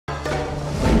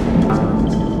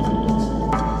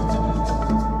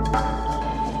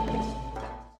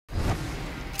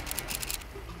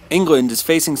England is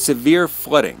facing severe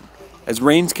flooding as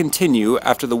rains continue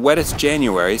after the wettest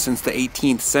January since the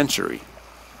 18th century.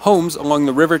 Homes along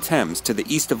the River Thames to the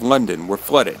east of London were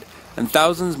flooded, and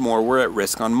thousands more were at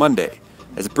risk on Monday,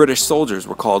 as British soldiers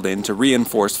were called in to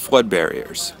reinforce flood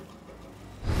barriers.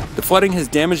 The flooding has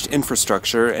damaged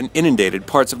infrastructure and inundated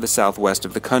parts of the southwest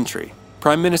of the country.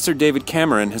 Prime Minister David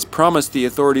Cameron has promised the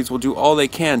authorities will do all they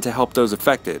can to help those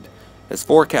affected, as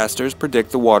forecasters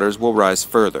predict the waters will rise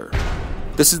further.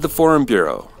 This is the Forum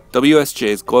Bureau,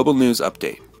 WSJ's Global News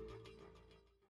Update.